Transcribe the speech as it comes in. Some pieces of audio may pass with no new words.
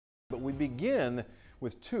we begin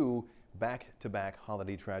with two back-to-back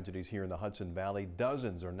holiday tragedies here in the Hudson Valley.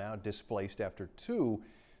 Dozens are now displaced after two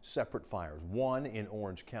separate fires. One in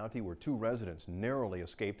Orange County, where two residents narrowly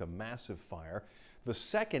escaped a massive fire. The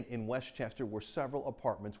second in Westchester, where several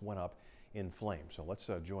apartments went up in flames. So let's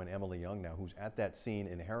join Emily Young now, who's at that scene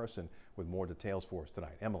in Harrison, with more details for us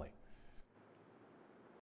tonight. Emily.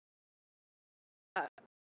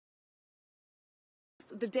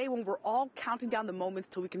 The day when we're all counting down the moments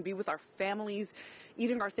till we can be with our families,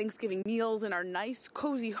 eating our Thanksgiving meals in our nice,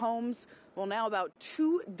 cozy homes. Well, now about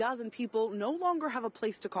 24 people no longer have a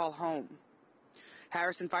place to call home.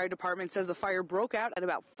 Harrison Fire Department says the fire broke out at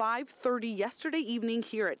about 5:30 yesterday evening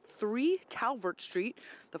here at 3 Calvert Street.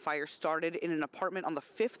 The fire started in an apartment on the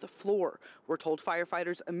 5th floor. We're told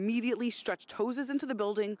firefighters immediately stretched hoses into the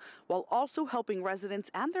building while also helping residents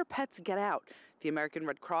and their pets get out. The American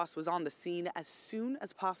Red Cross was on the scene as soon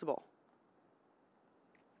as possible.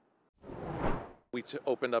 We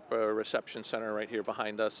opened up a reception center right here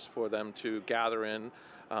behind us for them to gather in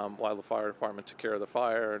while the fire department took care of the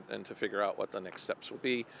fire and to figure out what the next steps will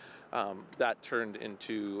be. That turned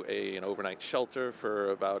into an overnight shelter for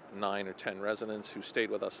about 9 or 10 residents who stayed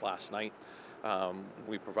with us last night.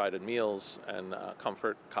 We provided meals and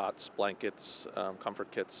comfort cots, blankets, comfort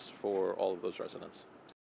kits for all of those residents.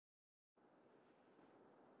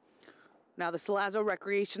 Now, the Salazzo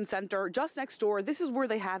Recreation Center just next door, this is where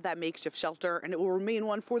they have that makeshift shelter, and it will remain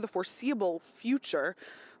one for the foreseeable future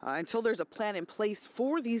until there's a plan in place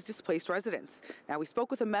for these displaced residents. Now, we spoke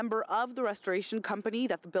with a member of the restoration company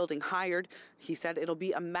that the building hired. He said it'll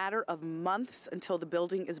be a matter of months until the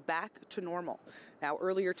building is back to normal. Now,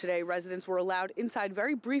 earlier today, residents were allowed inside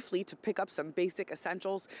very briefly to pick up some basic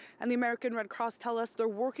essentials, and the American Red Cross tell us they're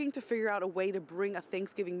working to figure out a way to bring a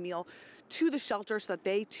Thanksgiving meal to the shelter so that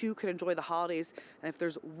they too can enjoy the holidays. And if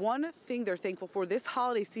there's one thing they're thankful for this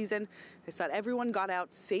holiday season, it's that everyone got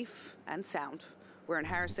out safe and sound. We're in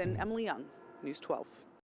Harrison. Emily Young, News 12.